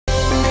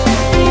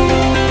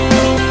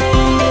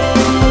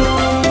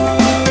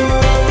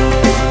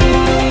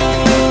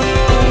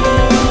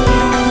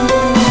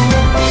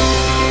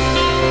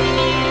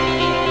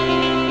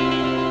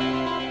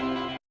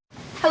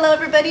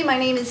everybody.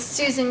 My name is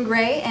Susan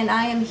Gray, and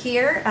I am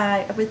here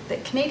with the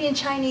Canadian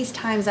Chinese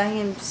Times. I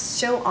am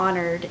so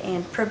honored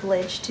and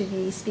privileged to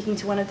be speaking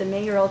to one of the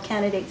mayoral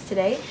candidates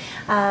today.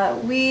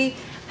 We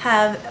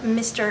have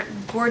Mr.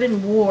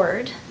 Gordon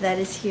Ward that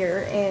is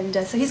here, and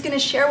so he's going to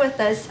share with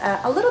us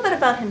a little bit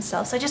about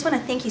himself. So I just want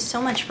to thank you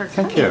so much for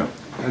coming. Thank you.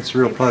 It's a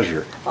real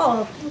pleasure.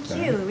 Oh,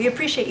 thank you. We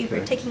appreciate you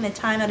for taking the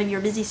time out of your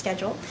busy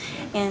schedule.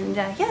 And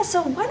yeah,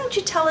 so why don't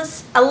you tell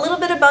us a little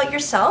bit about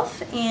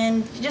yourself,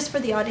 and just for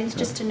the audience,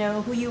 just to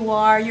know who you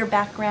are, your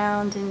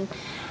background, and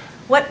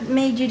what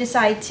made you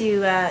decide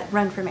to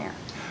run for mayor?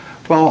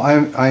 Well,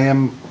 I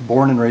am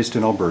born and raised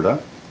in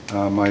Alberta.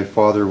 My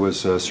father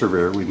was a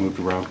surveyor. We moved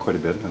around quite a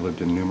bit. I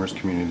lived in numerous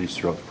communities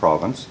throughout the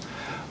province.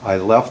 I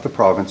left the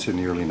province in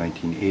the early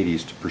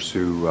 1980s to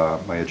pursue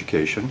my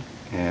education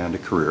and a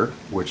career,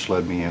 which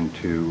led me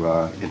into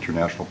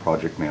international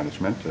project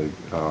management.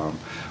 I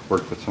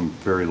worked with some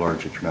very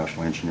large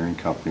international engineering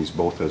companies,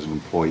 both as an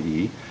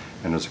employee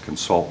and as a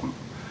consultant.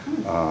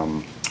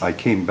 I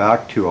came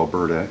back to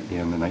Alberta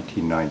in the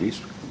 1990s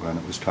when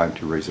it was time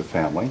to raise a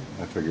family.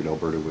 I figured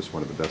Alberta was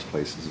one of the best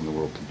places in the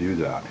world to do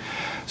that.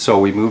 So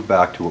we moved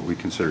back to what we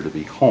consider to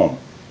be home.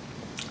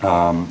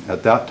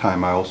 At that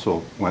time, I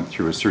also went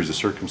through a series of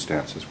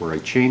circumstances where I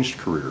changed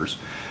careers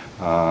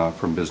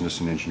from business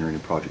and engineering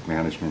and project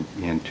management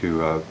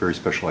into a very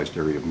specialized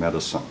area of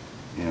medicine.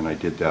 And I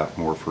did that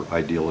more for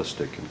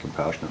idealistic and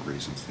compassionate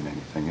reasons than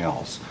anything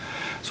else.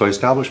 So I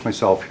established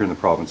myself here in the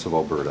province of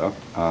Alberta,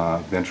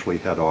 eventually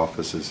had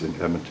offices in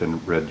Edmonton,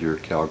 Red Deer,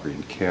 Calgary,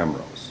 and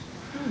Camrose.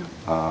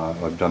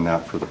 I've done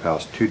that for the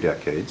past 2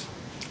 decades.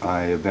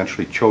 I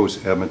eventually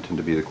chose Edmonton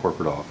to be the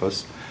corporate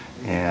office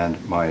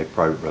and my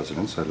private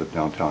residence. I live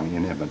downtown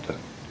in Edmonton.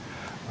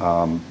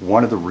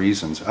 One of the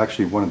reasons,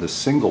 actually one of the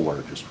single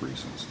largest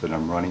reasons that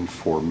I'm running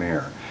for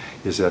mayor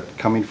is that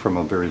coming from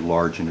a very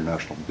large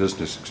international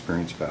business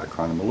experience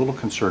background, I'm a little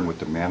concerned with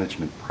the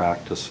management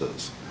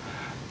practices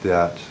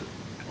that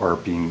are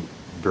being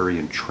very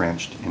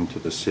entrenched into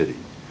the city.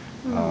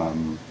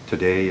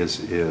 Today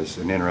is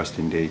an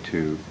interesting day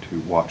to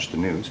watch the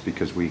news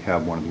because we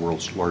have one of the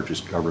world's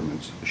largest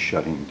governments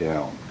shutting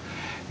down.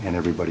 And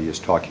everybody is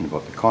talking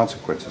about the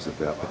consequences of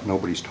that, but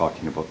nobody's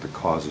talking about the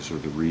causes or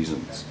the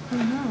reasons.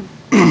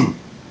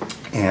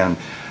 And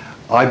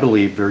I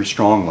believe very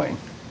strongly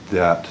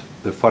that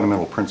the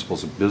fundamental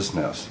principles of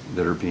business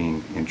that are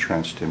being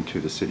entrenched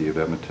into the city of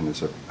Edmonton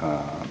as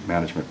a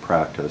management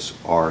practice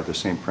are the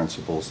same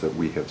principles that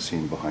we have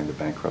seen behind the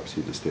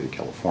bankruptcy of the state of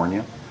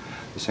California,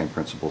 the same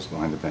principles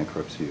behind the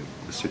bankruptcy of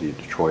the city of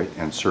Detroit,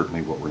 and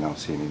certainly what we're now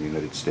seeing in the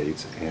United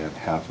States and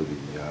half of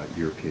the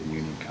European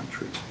Union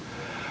countries.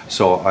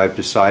 So I've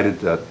decided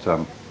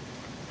that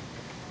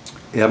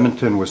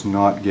Edmonton was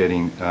not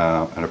getting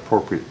an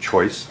appropriate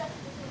choice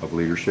of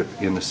leadership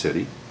in the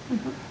city,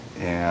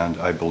 and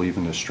I believe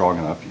in this strong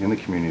enough in the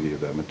community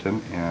of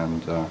Edmonton,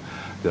 and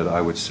that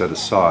I would set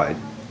aside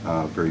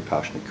a very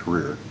passionate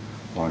career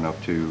long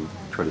enough to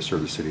try to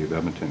serve the city of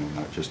Edmonton and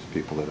not just the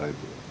people that I've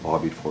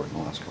lobbied for in the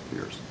last couple of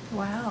years.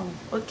 Wow.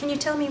 Well, can you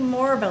tell me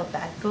more about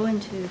that? Go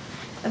into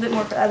a bit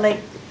more, like,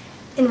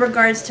 in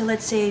regards to,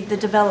 let's say, the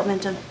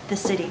development of the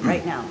city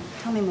right now.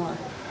 Tell me more.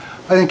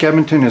 I think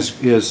Edmonton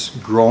is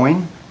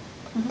growing.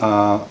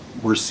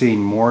 We're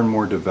seeing more and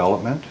more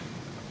development.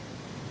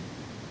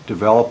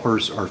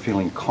 Developers are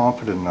feeling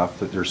confident enough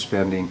that they're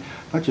spending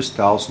not just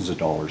thousands of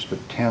dollars,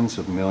 but tens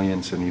of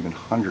millions and even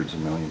hundreds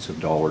of millions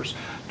of dollars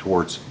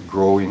towards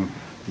growing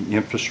the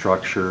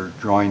infrastructure,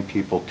 drawing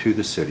people to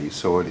the city.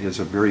 So it is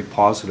a very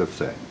positive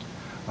thing.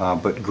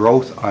 But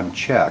growth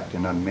unchecked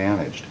and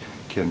unmanaged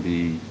can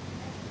be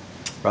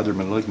rather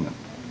malignant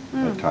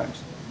at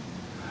times.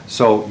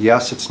 So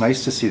yes, it's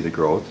nice to see the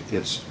growth.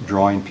 It's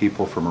drawing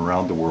people from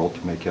around the world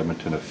to make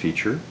Edmonton a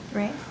feature.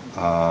 Right.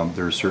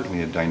 There's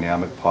certainly a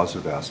dynamic,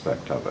 positive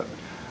aspect of it.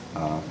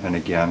 And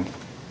again,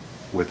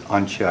 with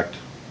unchecked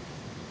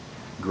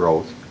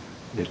growth,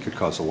 it could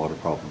cause a lot of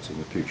problems in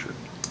the future.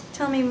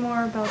 Tell me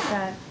more about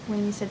that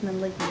when you said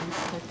malignant.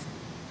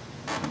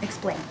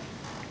 Explain.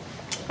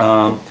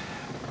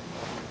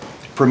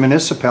 For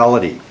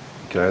municipality,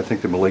 okay, I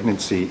think the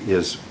malignancy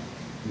is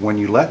when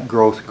you let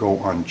growth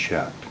go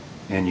unchecked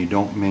and you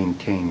don't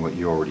maintain what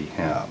you already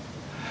have.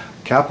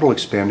 Capital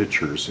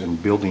expenditures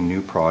and building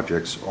new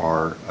projects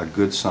are a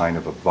good sign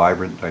of a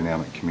vibrant,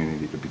 dynamic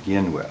community to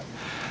begin with,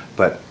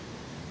 but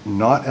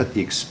not at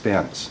the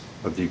expense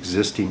of the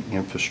existing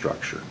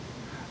infrastructure,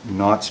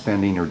 not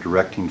spending or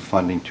directing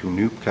funding to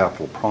new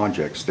capital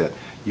projects that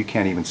you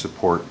can't even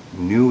support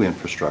new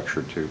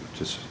infrastructure to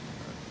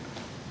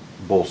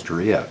bolster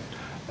it,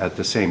 at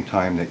the same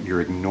time that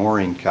you're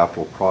ignoring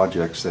capital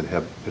projects that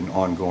have been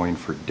ongoing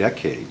for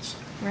decades.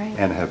 Right.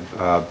 And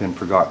have been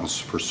forgotten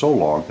for so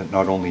long that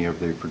not only have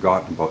they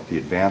forgotten about the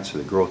advance of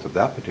the growth of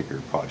that particular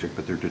project,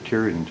 but they're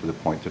deteriorating to the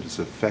point that it's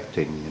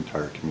affecting the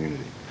entire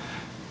community.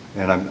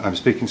 And I'm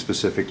speaking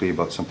specifically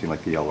about something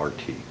like the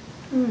LRT.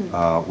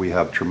 We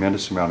have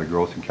tremendous amount of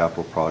growth in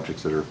capital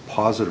projects that are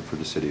positive for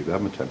the city of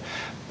Edmonton,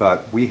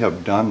 but we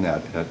have done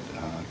that at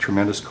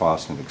tremendous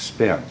cost and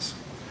expense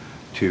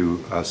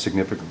to a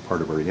significant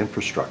part of our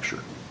infrastructure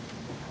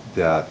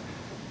that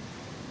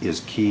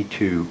is key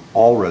to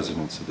all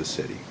residents of the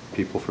city.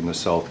 People from the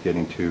south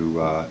getting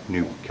to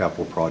new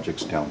capital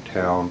projects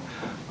downtown.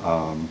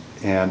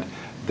 And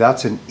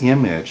that's an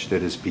image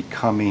that is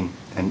becoming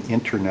an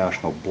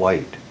international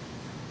blight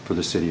for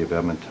the city of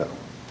Edmonton.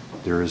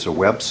 There is a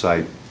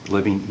website,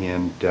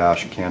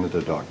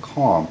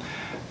 livingin-canada.com,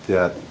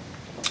 that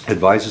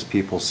advises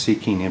people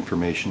seeking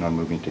information on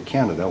moving to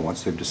Canada.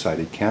 Once they've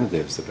decided Canada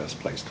is the best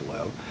place to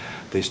live,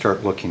 they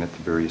start looking at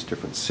the various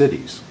different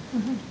cities.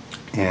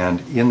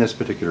 And in this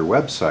particular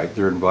website,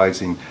 they're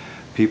advising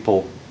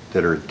people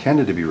that are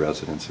intended to be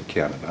residents of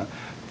Canada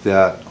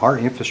that our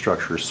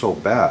infrastructure is so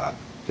bad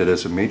that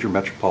as a major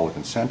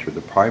metropolitan center,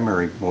 the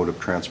primary mode of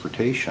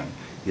transportation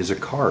is a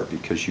car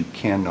because you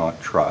cannot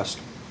trust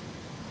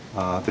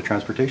the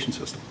transportation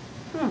system.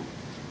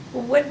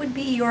 Well, what would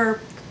be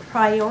your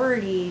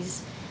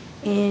priorities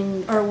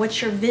or what's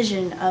your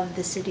vision of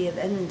the city of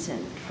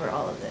Edmonton for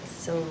all of this?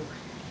 So,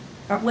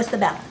 or what's the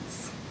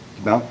balance?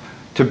 Now,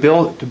 to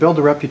build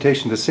the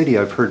reputation of the city,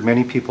 I've heard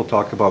many people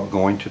talk about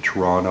going to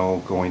Toronto,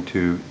 going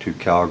to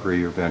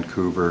Calgary or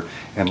Vancouver,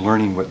 and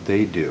learning what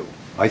they do.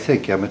 I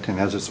think Edmonton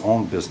has its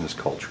own business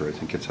culture. I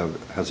think it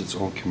has its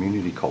own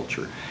community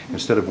culture.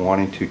 Instead of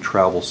wanting to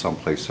travel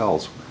someplace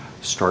else,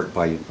 start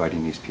by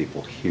inviting these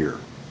people here.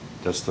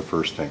 That's the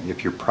first thing.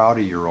 If you're proud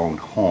of your own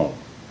home,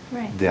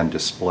 Right. then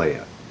display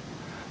it.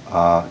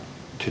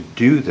 To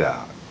do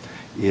that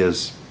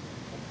is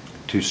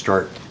to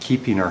start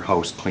keeping our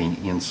house clean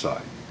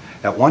inside.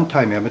 At one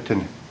time,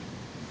 Edmonton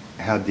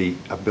had the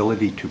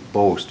ability to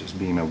boast as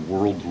being a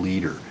world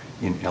leader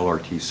in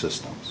LRT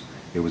systems.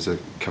 It was a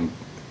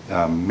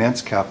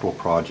immense capital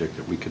project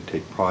that we could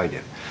take pride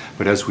in.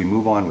 But as we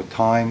move on with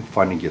time,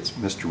 funding gets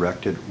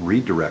misdirected,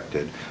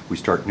 redirected, we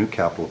start new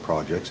capital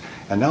projects,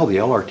 and now the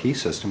LRT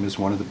system is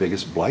one of the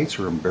biggest blights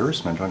or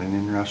embarrassment on an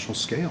international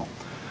scale.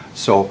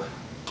 So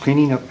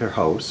cleaning up your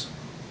house,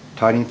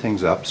 tidying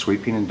things up,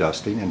 sweeping and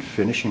dusting, and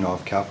finishing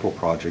off capital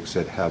projects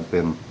that have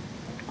been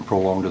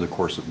prolonged over the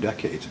course of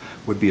decades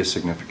would be a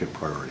significant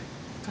priority.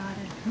 Got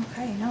it.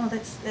 Okay. No,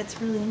 that's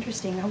really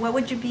interesting. What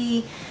would you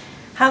be?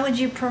 How would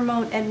you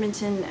promote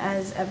Edmonton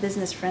as a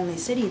business-friendly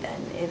city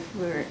then, if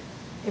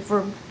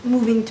we're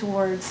moving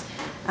towards,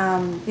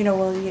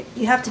 well,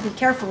 you have to be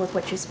careful with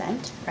what you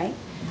spend, right?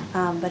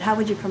 But how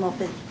would you promote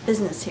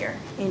business here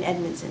in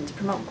Edmonton to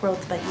promote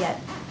growth, but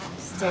yet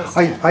still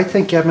stand? I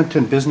think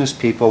Edmonton business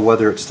people,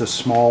 whether it's the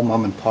small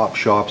mom and pop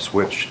shops,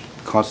 which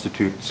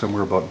constitute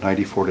somewhere about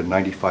 94 to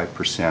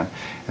 95%,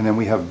 and then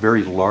we have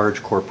very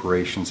large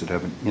corporations that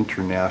have an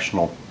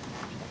international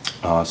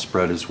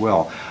spread as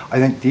well. I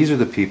think these are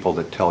the people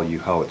that tell you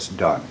how it's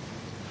done.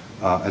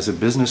 As a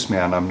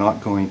businessman, I'm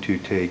not going to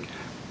take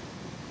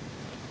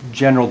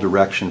general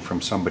direction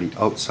from somebody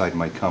outside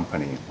my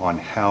company on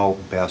how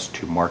best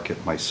to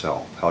market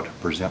myself, how to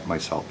present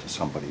myself to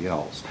somebody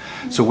else.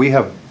 So we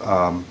have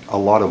a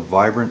lot of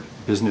vibrant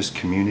business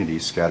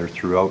communities scattered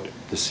throughout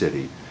the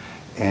city,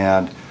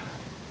 and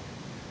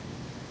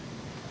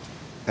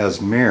as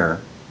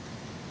mayor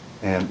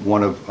and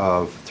one of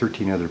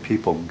 13 other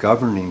people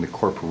governing the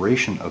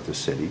corporation of the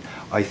city,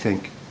 I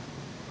think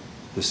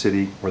the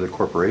city or the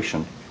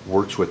corporation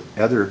works with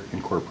other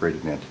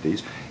incorporated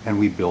entities, and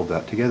we build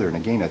that together. And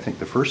again, I think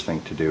the first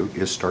thing to do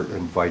is start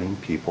inviting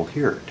people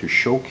here to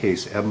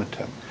showcase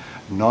Edmonton,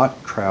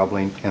 not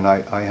traveling. And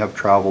I have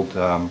traveled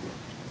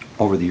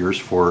over the years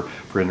for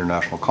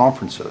international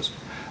conferences,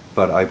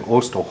 but I've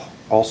also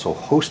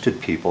hosted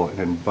people and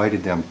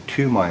invited them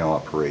to my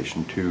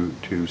operation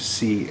to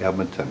see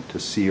Edmonton, to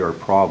see our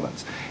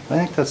province. And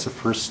I think that's the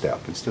first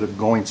step. Instead of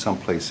going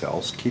someplace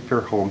else, keep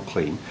your home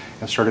clean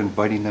and start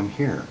inviting them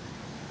here.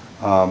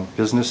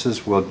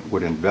 Businesses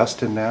would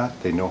invest in that.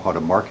 They know how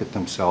to market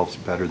themselves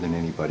better than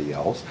anybody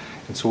else.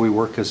 And so we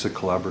work as a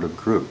collaborative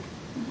group.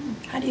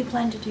 How do you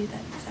plan to do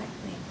that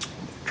exactly?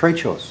 Trade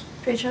shows.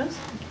 Trade shows?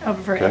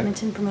 For Okay.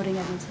 Edmonton, promoting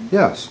Edmonton?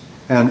 Yes.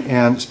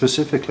 And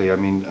specifically, I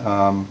mean,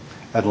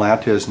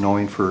 Atlanta is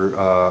known for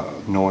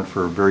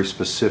a very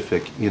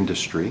specific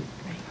industry.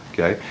 Right.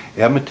 Okay.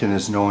 Edmonton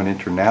is known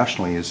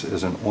internationally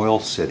as an oil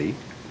city,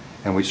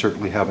 and we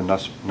certainly have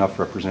enough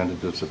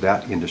representatives of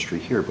that industry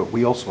here, but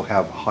we also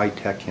have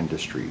high-tech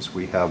industries.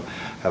 We have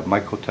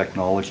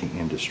microtechnology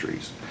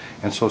industries.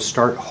 And so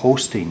start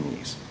hosting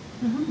these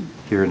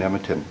here in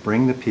Edmonton.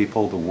 Bring the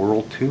people, the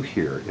world to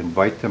here.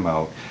 Invite them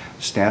out.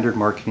 Standard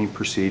marketing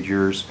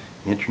procedures,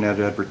 internet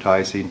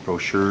advertising,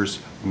 brochures,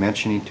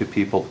 mentioning to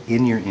people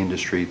in your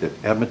industry that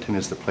Edmonton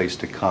is the place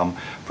to come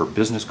for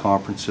business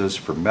conferences,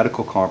 for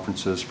medical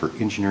conferences, for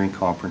engineering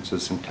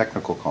conferences, and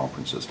technical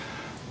conferences.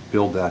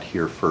 Build that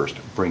here first.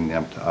 Bring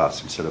them to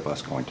us instead of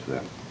us going to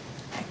them.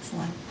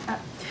 Excellent.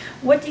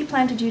 What do you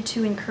plan to do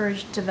to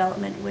encourage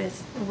development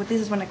with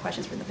this is one of the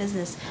questions for the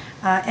business,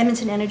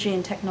 Edmonton Energy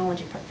and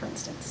Technology Park, for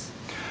instance?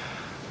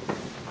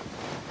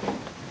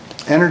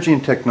 Energy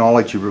and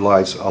technology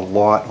relies a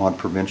lot on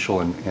provincial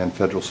and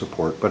federal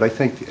support, but I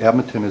think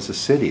Edmonton as a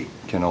city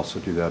can also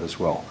do that as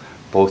well.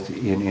 both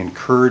in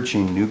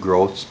encouraging new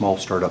growth, small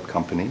startup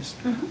companies.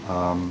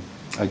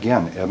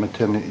 Again,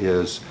 Edmonton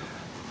is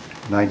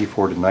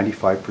 94 to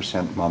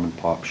 95% mom and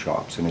pop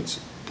shops, and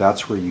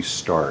that's where you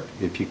start.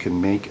 If you can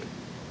make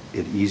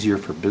it easier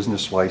for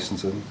business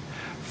licensing,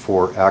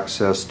 for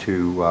access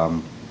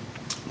to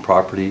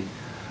property,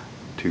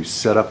 to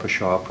set up a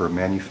shop or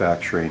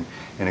manufacturing,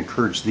 and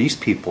encourage these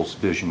people's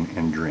vision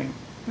and dream.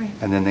 Right.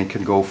 And then they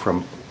can go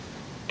from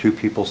two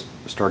people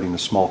starting a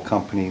small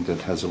company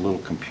that has a little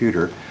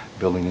computer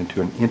building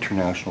into an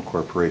international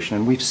corporation.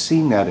 And we've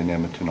seen that in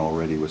Edmonton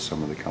already with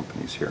some of the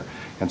companies here.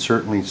 And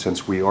certainly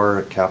since we are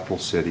a capital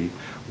city,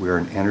 we're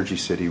an energy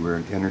city, we're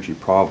an energy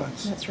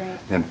province. That's right.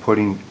 Then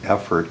putting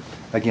effort,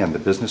 again, the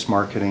business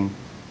marketing,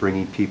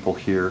 bringing people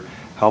here,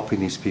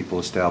 helping these people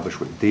establish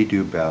what they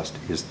do best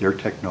is their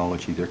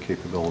technology, their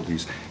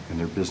capabilities, and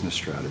their business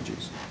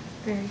strategies.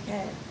 Very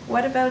good.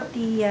 What about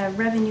the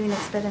revenue and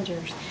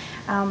expenditures?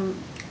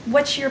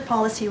 What's your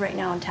policy right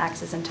now on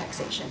taxes and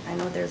taxation? I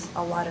know there's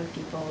a lot of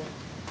people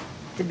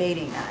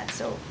debating that,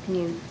 so can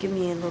you give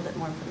me a little bit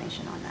more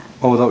information on that?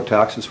 Oh, without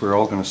taxes, we're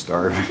all going to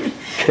starve.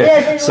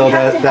 Yes, so we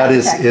have to that have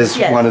is taxes,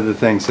 yes. one of the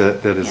things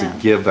that is a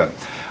given.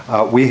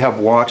 We have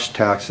watched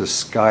taxes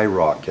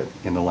skyrocket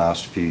in the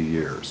last few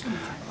years.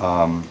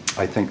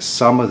 I think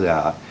some of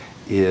that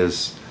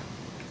is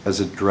as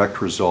a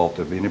direct result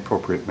of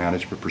inappropriate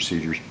management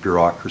procedures,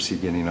 bureaucracy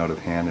getting out of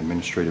hand,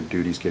 administrative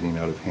duties getting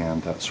out of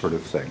hand, that sort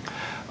of thing.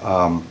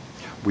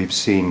 We've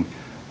seen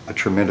a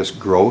tremendous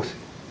growth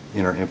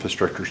in our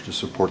infrastructures to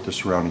support the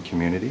surrounding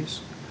communities.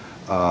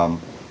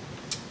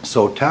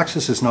 So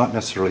taxes is not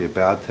necessarily a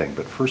bad thing,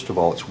 but first of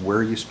all, it's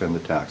where you spend the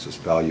taxes,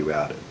 value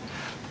added.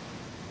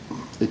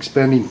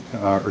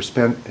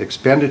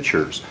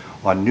 Expenditures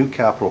on new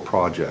capital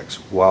projects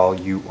while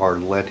you are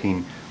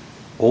letting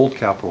old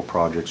capital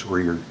projects or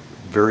your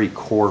very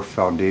core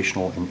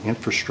foundational and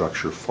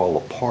infrastructure fall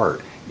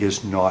apart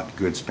is not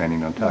good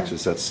spending on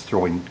taxes. That's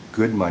throwing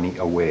good money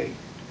away.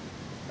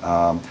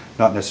 Not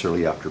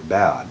necessarily after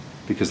bad,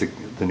 because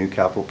the new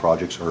capital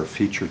projects are a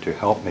feature to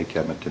help make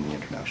Edmonton the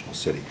international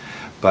city,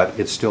 but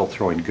it's still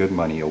throwing good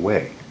money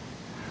away.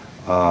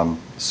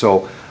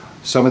 So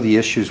some of the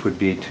issues would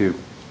be to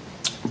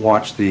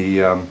watch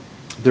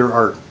there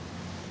are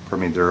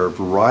a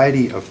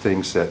variety of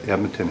things that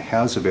Edmonton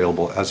has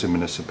available as a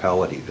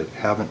municipality that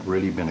haven't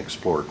really been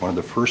explored. One of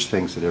the first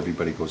things that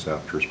everybody goes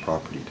after is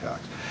property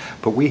tax.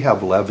 But we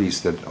have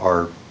levies that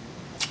are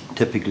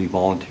typically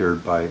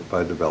volunteered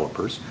by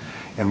developers.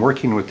 And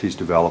working with these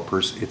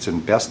developers, it's in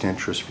best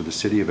interest for the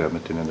city of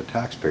Edmonton and the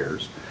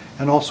taxpayers,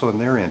 and also in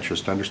their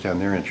interest, to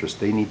understand their interest.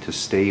 They need to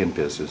stay in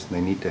business, and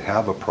they need to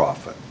have a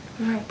profit.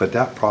 Right. But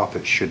that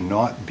profit should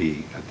not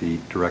be at the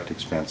direct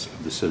expense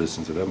of the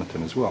citizens of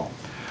Edmonton as well.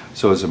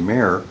 So as a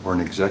mayor or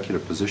an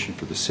executive position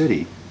for the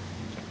city,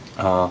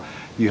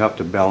 you have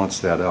to balance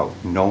that out,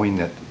 knowing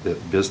that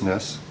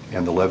business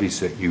and the levies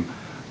that you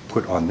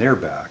put on their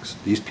backs,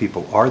 these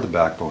people are the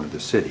backbone of the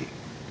city,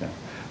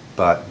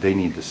 but they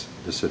need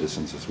the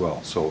citizens as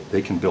well. So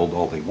they can build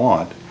all they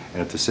want,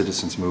 and if the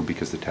citizens move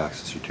because the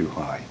taxes are too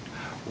high,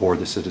 or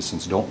the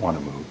citizens don't want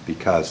to move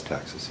because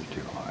taxes are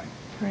too high,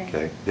 right.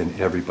 Okay, then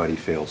everybody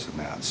fails in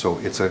that. So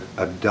it's a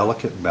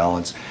delicate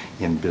balance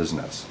in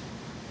business.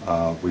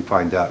 We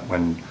find that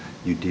when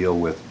you deal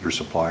with your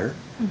supplier,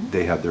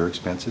 they have their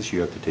expenses,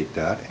 you have to take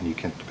that and you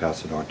can't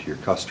pass it on to your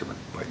customer.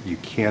 But you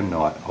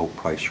cannot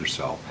outprice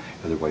yourself,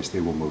 otherwise they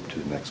will move to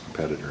the next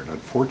competitor. And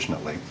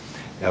unfortunately,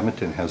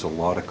 Edmonton has a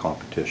lot of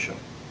competition.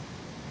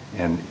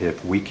 And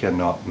if we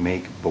cannot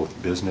make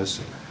both business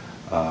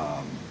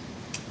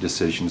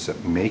decisions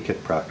that make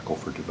it practical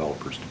for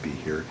developers to be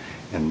here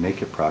and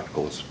make it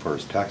practical as far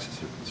as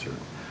taxes are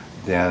concerned,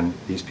 then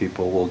these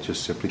people will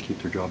just simply keep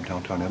their job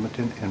downtown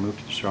Edmonton and move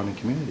to the surrounding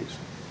communities.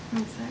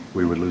 Exactly.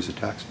 We would lose a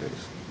tax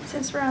base.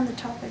 Since we're on the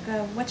topic,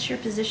 what's your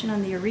position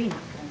on the arena,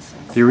 for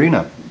instance? The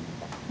arena.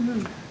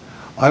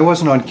 I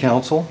wasn't on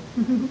council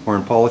or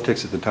in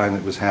politics at the time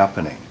it was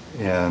happening.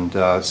 And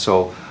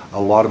so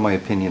a lot of my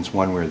opinions,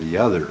 one way or the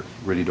other,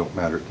 really don't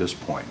matter at this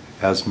point.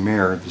 As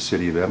mayor of the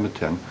city of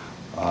Edmonton,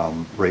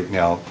 right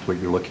now what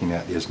you're looking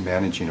at is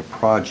managing a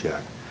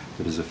project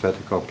that is a fait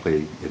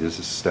accompli, it is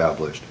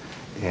established.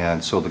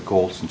 And so the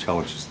goals and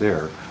challenges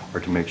there are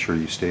to make sure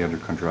you stay under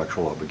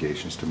contractual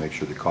obligations, to make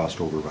sure the cost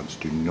overruns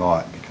do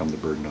not become the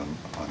burden on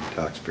the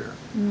taxpayer.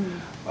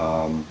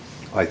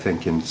 I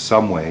think in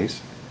some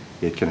ways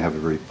it can have a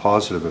very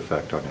positive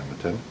effect on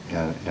Edmonton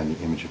and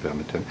the image of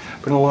Edmonton,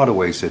 but in a lot of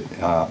ways it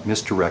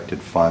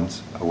misdirected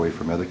funds away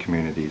from other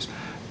communities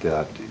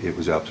that it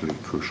was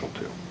absolutely crucial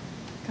to.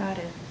 Got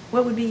it.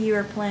 What would be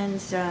your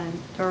plans,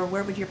 or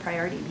where would your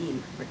priority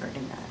be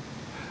regarding that?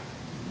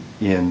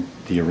 In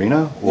the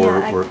arena,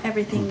 or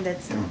everything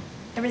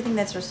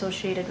that's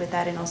associated with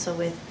that, and also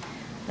with,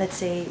 let's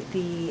say,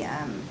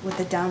 with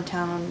the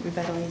downtown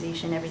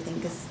revitalization, everything,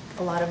 because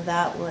a lot of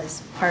that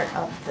was part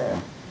of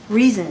the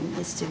reason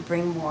is to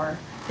bring more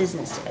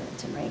business to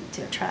Edmonton, right?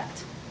 To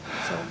attract.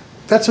 So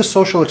that's a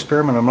social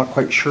experiment I'm not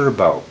quite sure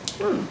about.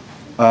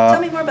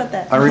 Tell me more about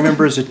that. I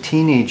remember as a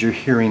teenager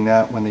hearing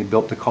that when they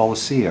built the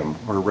Coliseum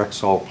or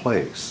Rexall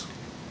Place,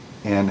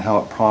 and how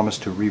it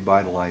promised to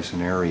revitalize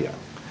an area.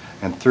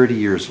 And 30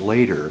 years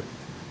later,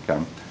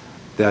 okay,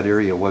 that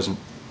area wasn't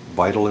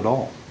vital at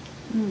all.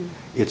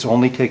 It's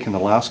only taken the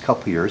last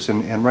couple of years,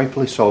 and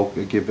rightfully so,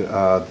 give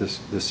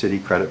the city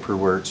credit for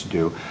where it's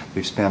due.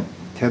 They've spent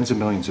tens of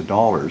millions of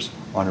dollars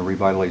on a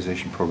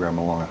revitalization program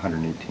along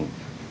 118th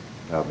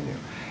Avenue.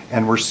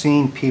 And we're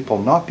seeing people,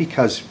 not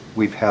because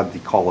we've had the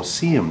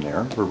Coliseum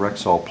there, or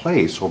Rexall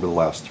Place over the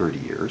last 30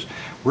 years,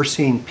 we're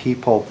seeing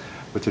people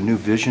with a new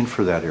vision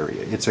for that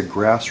area. It's a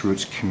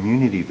grassroots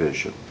community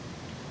vision.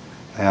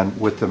 And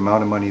with the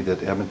amount of money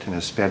that Edmonton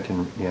has spent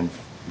in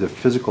the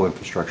physical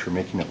infrastructure,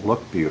 making it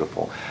look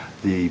beautiful,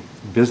 the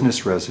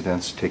business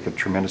residents take a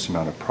tremendous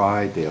amount of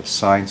pride. They have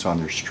signs on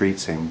their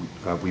streets saying,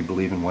 we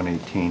believe in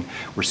 118.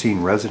 We're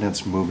seeing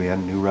residents move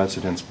in, new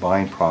residents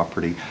buying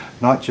property,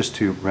 not just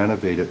to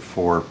renovate it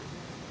for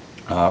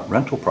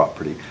rental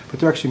property, but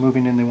they're actually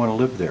moving in, they want to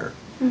live there.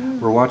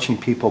 We're watching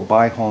people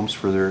buy homes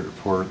for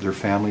their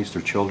families,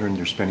 their children.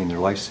 They're spending their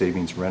life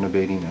savings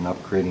renovating and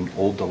upgrading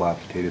old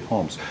dilapidated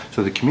homes.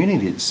 So the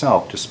community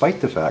itself, despite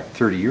the fact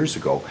 30 years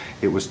ago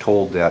it was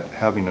told that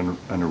having an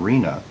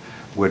arena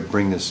would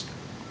bring this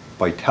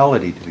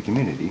vitality to the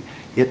community,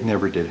 it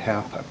never did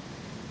happen.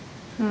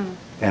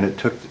 And it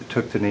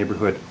took the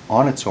neighborhood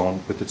on its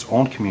own, with its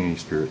own community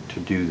spirit, to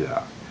do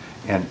that.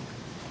 And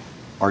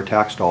our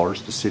tax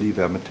dollars, the city of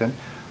Edmonton,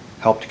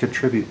 helped to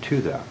contribute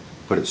to that.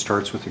 But it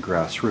starts with the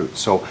grassroots.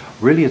 So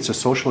really it's a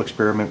social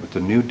experiment with the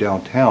new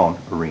downtown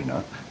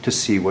arena to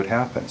see what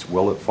happens.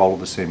 Will it follow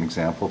the same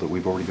example that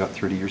we've already got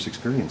 30 years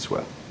experience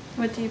with?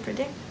 What do you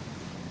predict?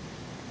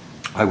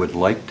 I would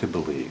like to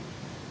believe,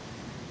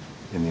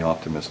 in the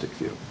optimistic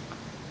view,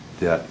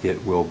 that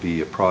it will be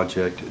a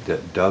project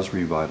that does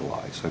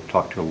revitalize. I've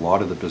talked to a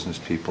lot of the business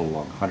people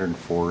along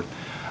 104th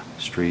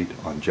Street,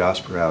 on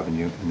Jasper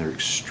Avenue, and they're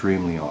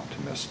extremely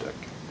optimistic.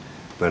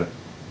 But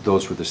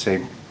those were the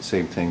same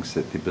things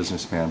that the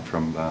businessman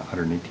from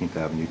 118th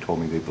Avenue told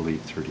me they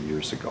believed 30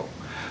 years ago.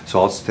 So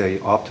I'll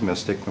stay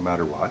optimistic no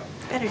matter what.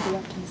 Better be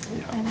optimistic.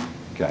 Yeah.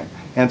 Okay.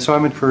 And so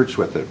I'm encouraged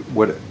with it.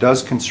 What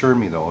does concern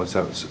me, though, is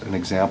that was an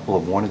example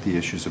of one of the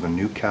issues of a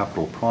new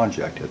capital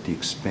project at the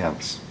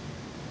expense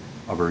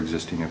of our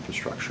existing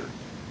infrastructure.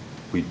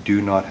 We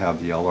do not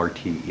have the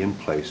LRT in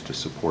place to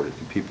support it.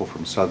 The people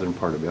from southern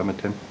part of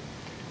Edmonton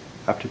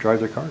have to drive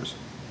their cars.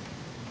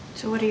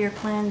 So what are your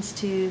plans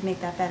to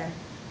make that better?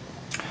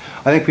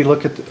 I think we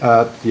look at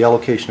the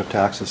allocation of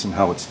taxes and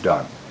how it's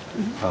done.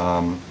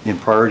 In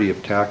priority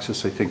of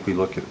taxes, I think we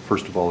look at,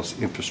 first of all, is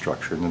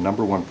infrastructure. And the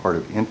number one part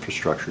of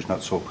infrastructure is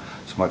not so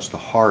much the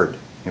hard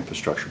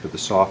infrastructure, but the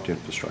soft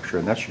infrastructure,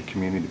 and that's your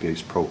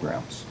community-based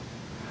programs.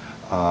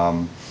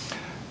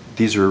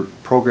 These are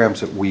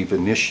programs that we've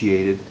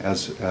initiated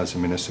as a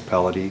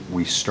municipality.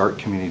 We start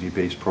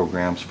community-based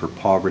programs for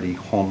poverty,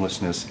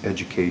 homelessness,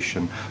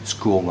 education,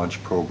 school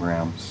lunch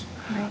programs.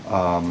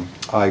 Right.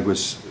 I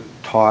was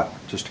taught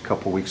just a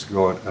couple weeks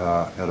ago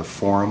at a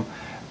forum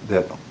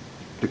that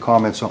the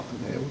comments,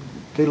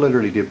 they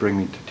literally did bring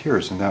me to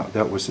tears, and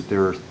that was that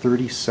there are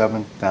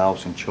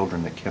 37,000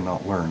 children that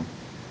cannot learn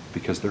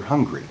because they're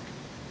hungry.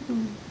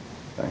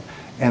 Okay?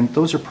 And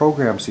those are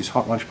programs, these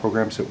hot lunch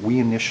programs, that we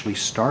initially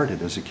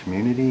started as a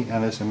community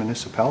and as a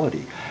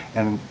municipality.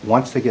 And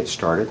once they get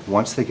started,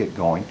 once they get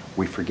going,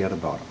 we forget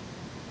about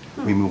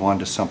them. We move on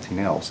to something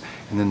else.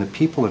 And then the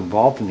people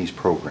involved in these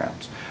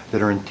programs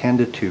that are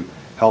intended to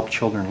help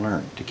children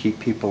learn, to keep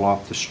people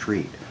off the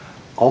street,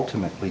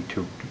 ultimately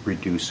to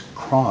reduce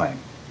crime.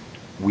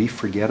 We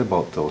forget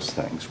about those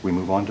things. We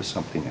move on to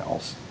something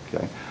else.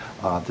 Okay?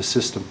 The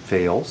system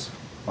fails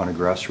on a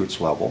grassroots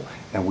level,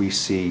 and we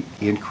see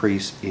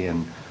increase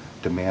in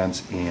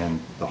demands in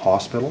the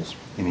hospitals,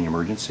 in the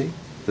emergency.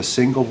 The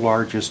single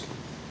largest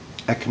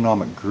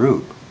economic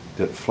group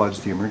that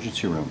floods the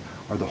emergency room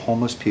are the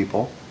homeless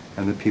people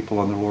and the people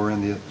on the lower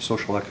end of the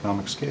social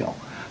economic scale.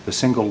 The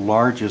single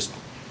largest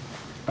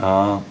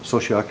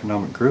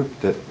socioeconomic group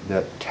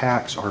that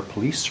tax our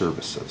police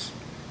services,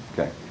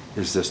 okay,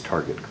 is this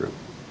target group.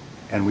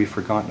 And we've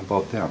forgotten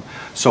about them.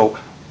 So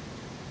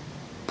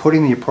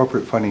putting the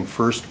appropriate funding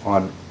first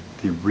on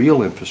the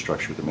real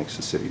infrastructure that makes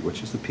the city,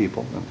 which is the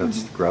people, and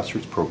that's the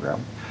grassroots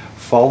program,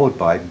 followed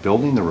by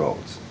building the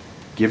roads,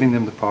 giving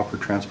them the proper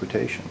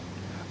transportation.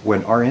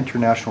 When our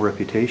international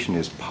reputation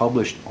is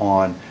published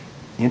on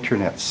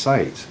internet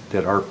sites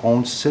that our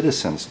own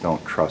citizens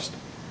don't trust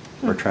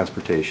our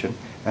transportation,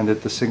 and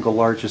that the single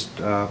largest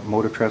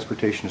mode of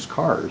transportation is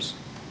cars,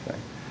 okay,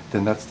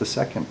 then that's the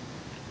second.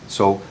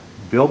 So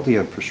build the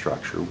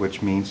infrastructure,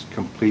 which means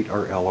complete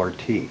our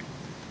LRT.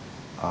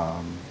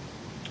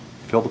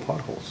 Fill the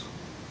potholes.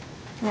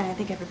 Yeah, I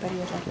think everybody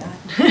would like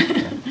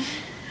that.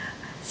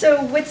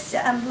 So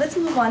let's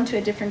move on to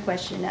a different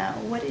question now.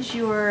 What is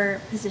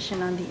your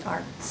position on the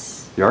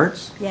arts? The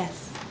arts?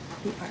 Yes,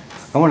 the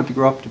arts. I wanted to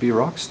grow up to be a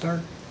rock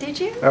star. Did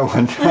you? At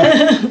one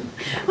time.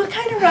 What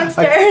kind of rock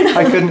star?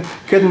 I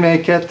couldn't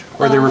make it,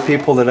 or there were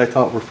people that I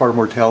thought were far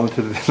more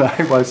talented than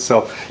I was.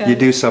 So you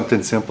do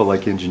something simple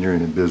like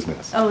engineering and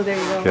business. Oh, there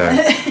you go.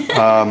 Okay.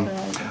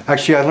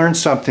 Actually, I learned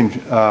something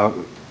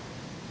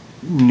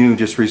new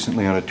just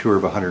recently on a tour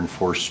of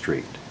 104th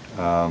Street.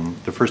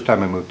 The first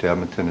time I moved to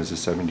Edmonton as a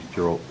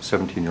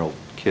 17-year-old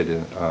kid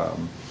in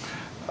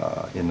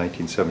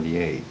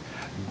 1978,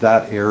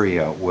 that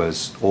area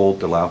was old,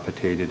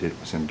 dilapidated. It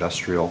was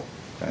industrial.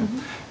 Okay?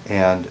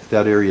 And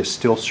that area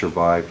still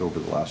survived over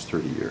the last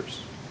 30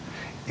 years.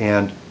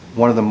 And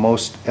one of the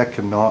most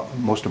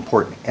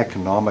important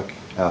economic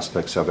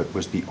aspects of it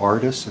was the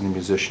artists and the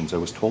musicians. I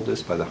was told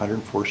this by the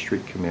 104th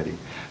Street Committee,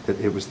 that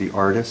it was the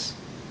artists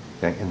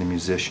and the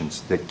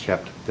musicians that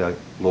kept the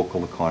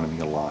local economy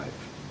alive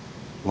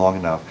long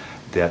enough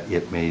that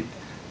it made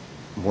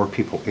more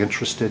people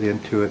interested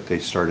into it. They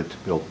started to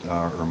build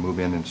or move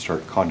in and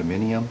start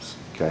condominiums,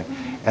 okay?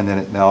 And then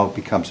it now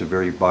becomes a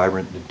very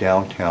vibrant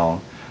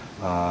downtown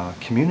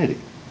community.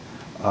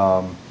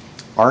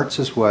 Arts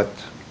is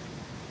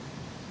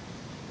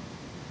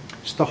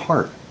it's the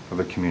heart of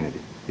a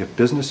community. If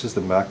business is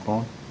the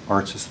backbone,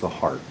 arts is the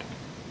heart.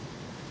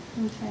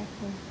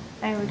 Exactly.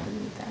 I would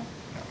believe that.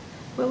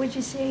 What would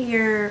you say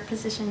your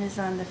position is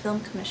on the Film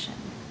Commission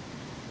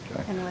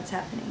and what's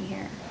happening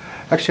here?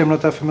 Actually, I'm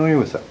not that familiar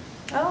with it.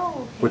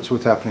 Oh, okay.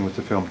 What's happening with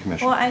the Film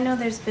Commission? Well, I know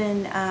there's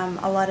been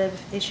a lot of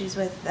issues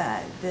with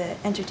the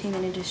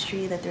entertainment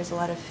industry, that there's a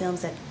lot of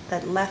films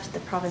that left the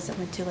province that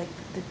went to like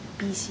the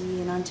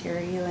BC and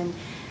Ontario,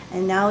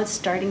 and now it's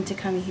starting to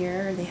come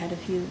here. They had a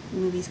few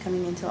movies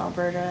coming into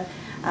Alberta.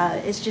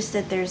 It's just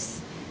that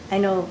I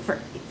know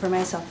for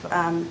myself,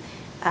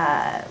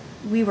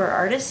 we were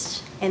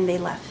artists and they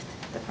left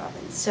the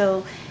province.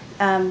 So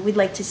we'd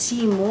like to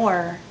see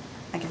more,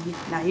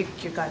 now you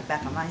got it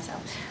back on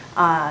myself,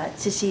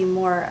 to see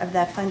more of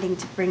that funding,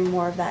 to bring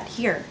more of that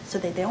here so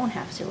that they don't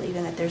have to leave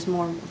and that there's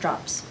more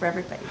jobs for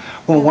everybody.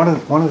 Well,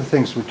 one of the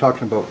things we're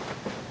talking about,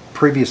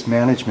 previous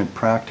management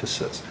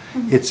practices,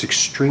 it's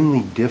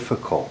extremely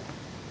difficult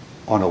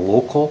on a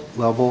local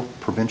level,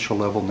 provincial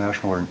level,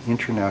 national or an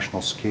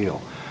international scale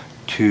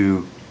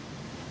to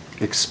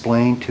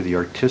explain to the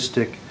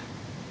artistic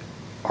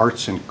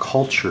arts and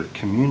culture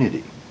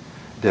community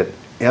that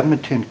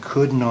Edmonton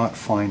could not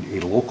find a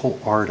local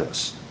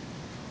artist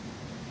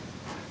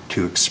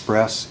to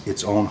express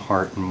its own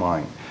heart and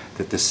mind,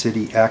 that the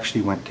city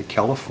actually went to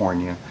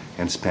California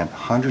and spent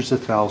hundreds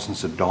of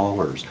thousands of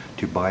dollars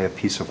to buy a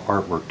piece of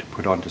artwork to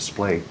put on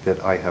display that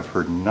I have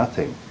heard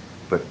nothing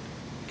but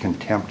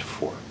contempt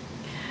for.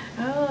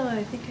 Oh,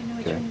 I think I know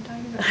what you're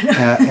talking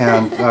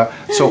about.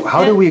 So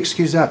how do we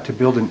excuse that to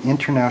build an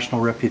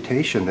international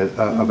reputation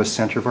of a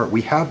center of art?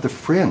 We have the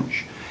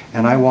Fringe,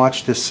 and I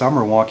watched this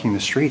summer walking the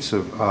streets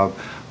of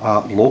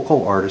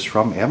local artists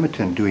from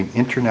Edmonton doing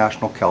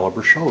international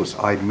caliber shows.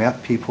 I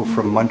met people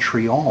from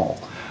Montreal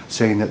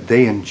saying that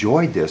they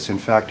enjoyed this. In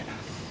fact,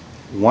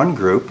 one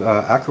group,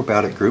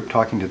 acrobatic group,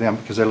 talking to them,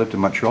 because I lived in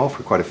Montreal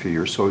for quite a few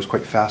years, so I was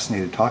quite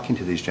fascinated talking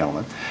to these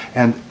gentlemen,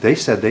 and they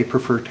said they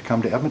preferred to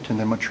come to Edmonton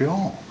than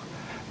Montreal.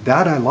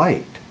 That I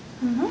liked.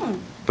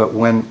 But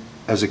when,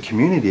 as a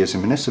community, as a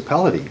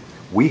municipality,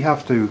 we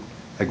have to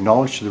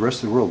acknowledge to the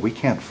rest of the world we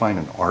can't find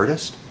an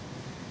artist.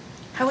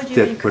 How would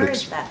you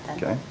encourage that then?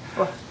 Okay.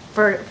 Well,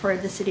 for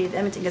the city of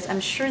Edmonton, because I'm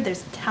sure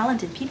there's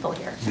talented people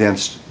here.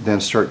 Then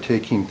start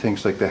taking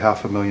things like the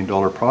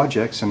 $500,000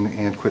 projects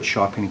and quit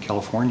shopping in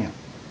California.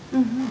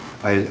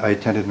 I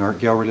attended an art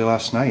gallery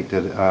last night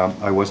that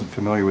I wasn't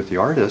familiar with the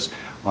artist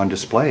on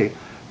display,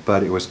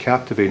 but it was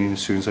captivating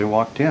as soon as I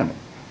walked in.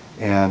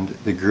 And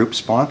the group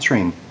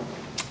sponsoring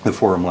the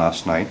forum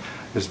last night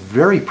is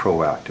very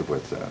proactive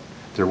with that.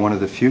 They're one of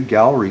the few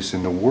galleries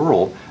in the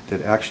world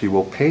that actually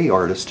will pay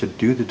artists to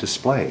do the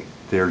display.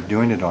 They're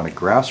doing it on a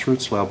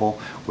grassroots level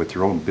with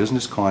their own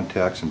business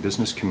contacts and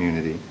business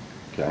community,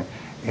 okay?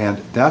 And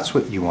that's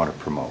what you want to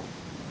promote.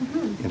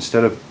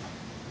 Instead of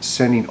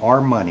sending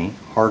our money,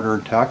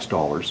 hard-earned tax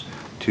dollars,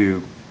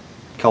 to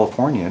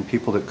California and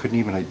people that couldn't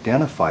even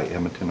identify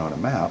Edmonton on a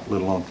map,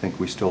 let alone think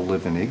we still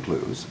live in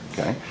igloos,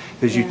 okay,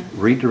 is you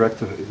redirect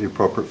the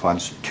appropriate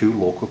funds to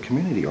local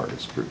community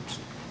artist groups.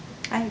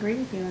 I agree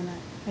with you on that.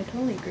 I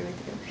totally agree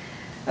with you.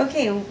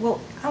 Okay, well,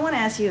 I want to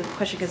ask you a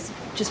question, because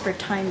just for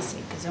time's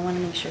sake, because I want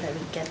to make sure that we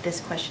get this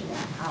question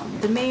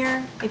in. The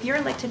mayor, if you're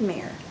elected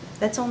mayor,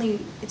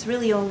 it's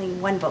really only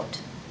one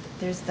vote.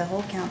 There's the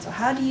whole council.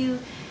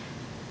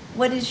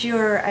 What is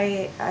your,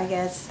 I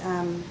guess,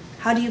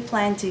 how do you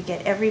plan to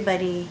get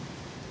everybody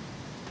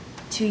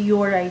to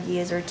your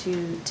ideas, or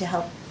to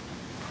help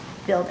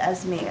build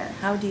as mayor?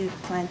 How do you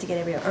plan to get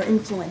everybody, or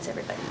influence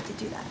everybody to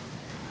do that?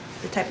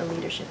 The type of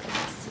leadership that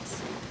this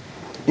is.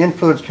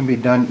 Influence can be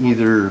done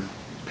either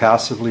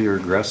passively or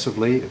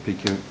aggressively. It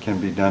can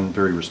be done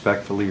very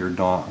respectfully or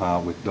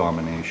with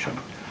domination.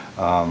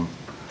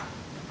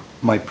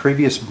 My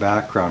previous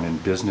background in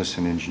business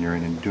and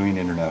engineering and doing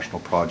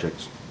international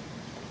projects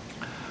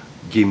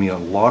gave me a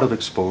lot of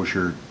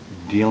exposure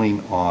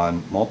dealing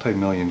on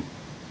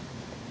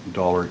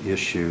multi-million-dollar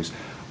issues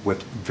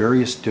with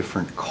various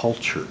different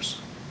cultures.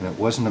 And it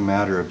wasn't a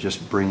matter of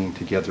just bringing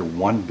together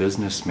one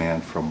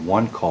businessman from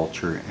one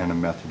culture and a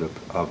method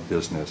of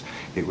business.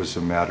 It was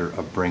a matter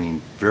of bringing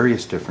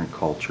various different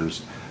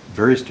cultures,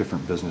 various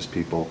different business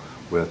people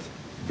with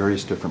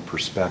various different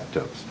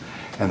perspectives.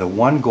 And the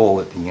one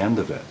goal at the end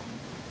of it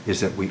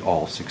is that we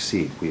all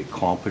succeed. We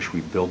accomplish,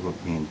 we build what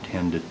we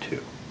intended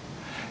to.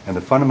 And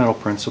the fundamental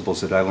principles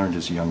that I learned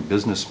as a young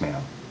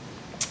businessman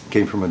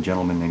came from a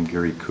gentleman named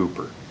Gary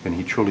Cooper, and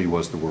he truly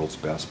was the world's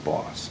best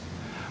boss.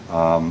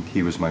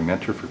 He was my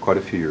mentor for quite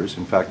a few years.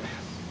 In fact,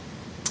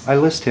 I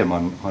list him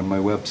on my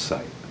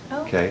website,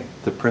 okay?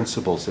 The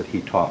principles that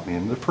he taught me.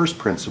 And the first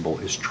principle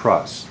is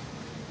trust.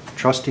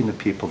 Trusting the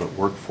people that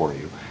work for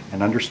you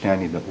and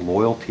understanding that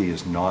loyalty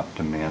is not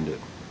demanded,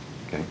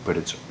 okay, but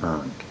it's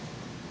earned.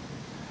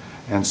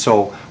 And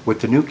so with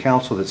the new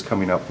council that's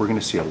coming up, we're going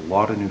to see a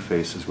lot of new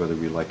faces, whether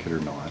we like it or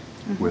not,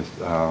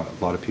 with a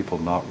lot of people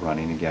not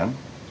running again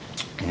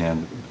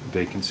and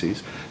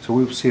vacancies. So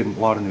we will see a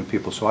lot of new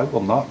people. So I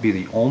will not be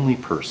the only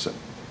person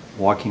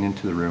walking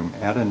into the room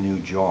at a new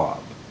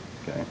job,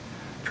 okay,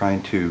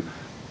 trying to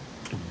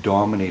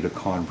dominate a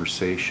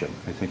conversation.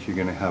 I think you're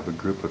going to have a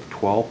group of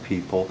 12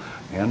 people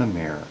and a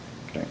mayor,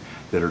 okay,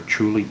 that are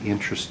truly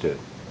interested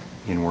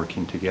in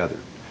working together.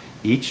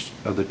 Each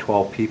of the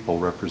 12 people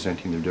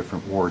representing their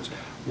different wards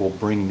will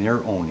bring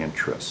their own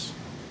interests,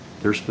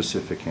 their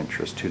specific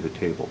interests to the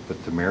table.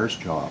 But the mayor's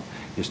job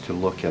is to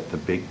look at the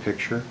big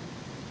picture,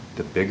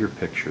 the bigger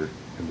picture,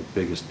 and the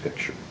biggest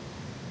picture.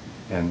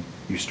 And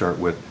you start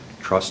with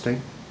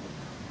trusting,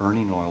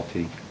 earning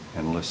loyalty,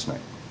 and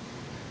listening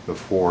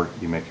before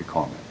you make a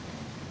comment.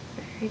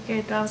 Very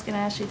good. I was going to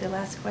ask you the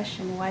last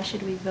question. Why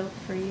should we vote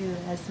for you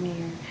as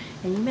mayor?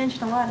 And you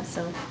mentioned a lot,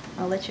 so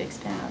I'll let you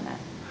expand on that.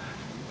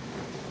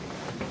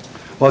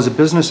 Well, as a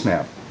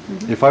businessman,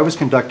 if I was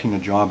conducting a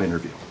job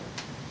interview,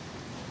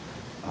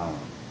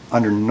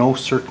 under no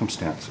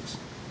circumstances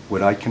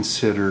would I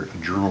consider a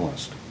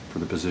journalist for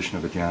the position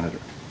of a janitor.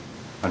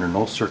 Under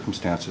no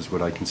circumstances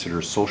would I consider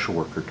a social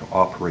worker to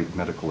operate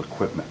medical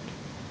equipment.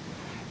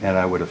 And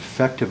I would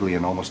effectively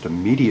and almost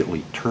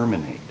immediately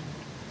terminate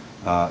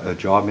a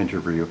job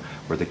interview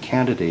where the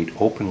candidate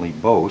openly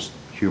boasts,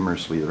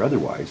 humorously or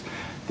otherwise,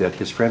 that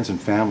his friends and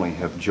family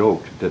have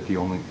joked that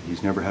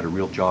he's never had a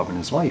real job in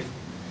his life,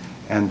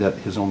 and that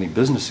his only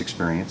business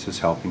experience is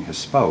helping his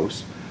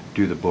spouse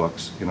do the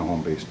books in a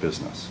home-based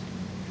business.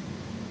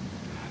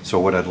 So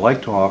what I'd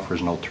like to offer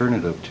as an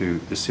alternative to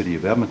the City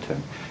of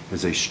Edmonton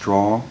is a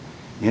strong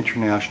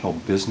international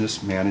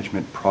business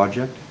management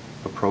project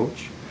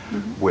approach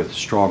with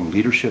strong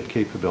leadership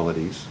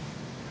capabilities.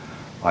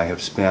 I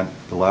have spent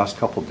the last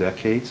couple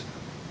decades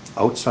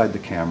outside the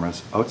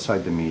cameras,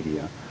 outside the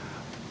media,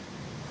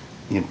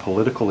 in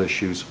political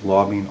issues,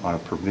 lobbying on a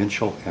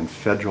provincial and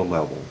federal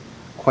level,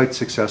 quite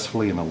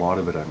successfully, and a lot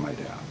of it I might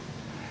add.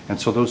 And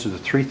so those are the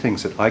three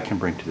things that I can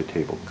bring to the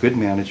table: good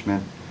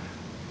management,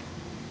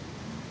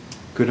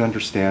 good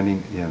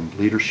understanding in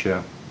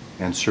leadership,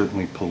 and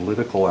certainly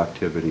political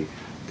activity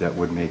that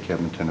would make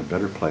Edmonton a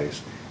better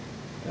place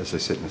as I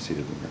sit in the seat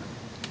of the mayor.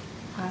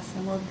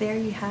 Awesome. Well, there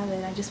you have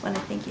it. I just want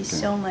to thank you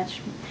so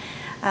much.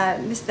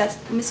 That's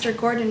Mr.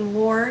 Gordon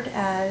Ward.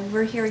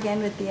 We're here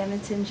again with the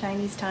Edmonton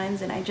Chinese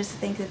Times, and I just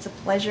think it's a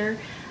pleasure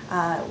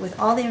with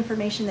all the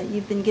information that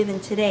you've been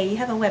given today. You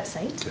have a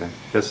website. Okay.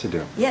 Yes, I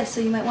do. Yes,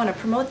 so you might want to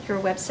promote your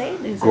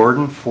website.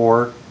 Gordon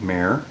for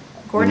Mayor,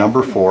 Gordon the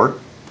number 4.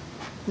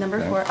 Number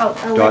Okay. 4. Oh,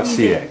 I'll let you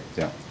say .ca.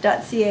 it.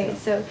 Yeah. .ca.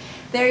 So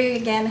there you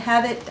again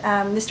have it,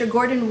 Mr.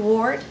 Gordon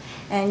Ward,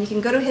 and you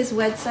can go to his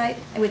website,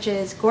 which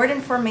is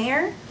Gordon for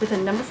Mayor with a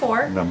number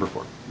 4. Number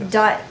 4.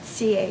 Yes.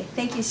 .ca.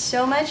 Thank you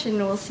so much, and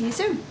we'll see you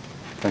soon.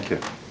 Thank you.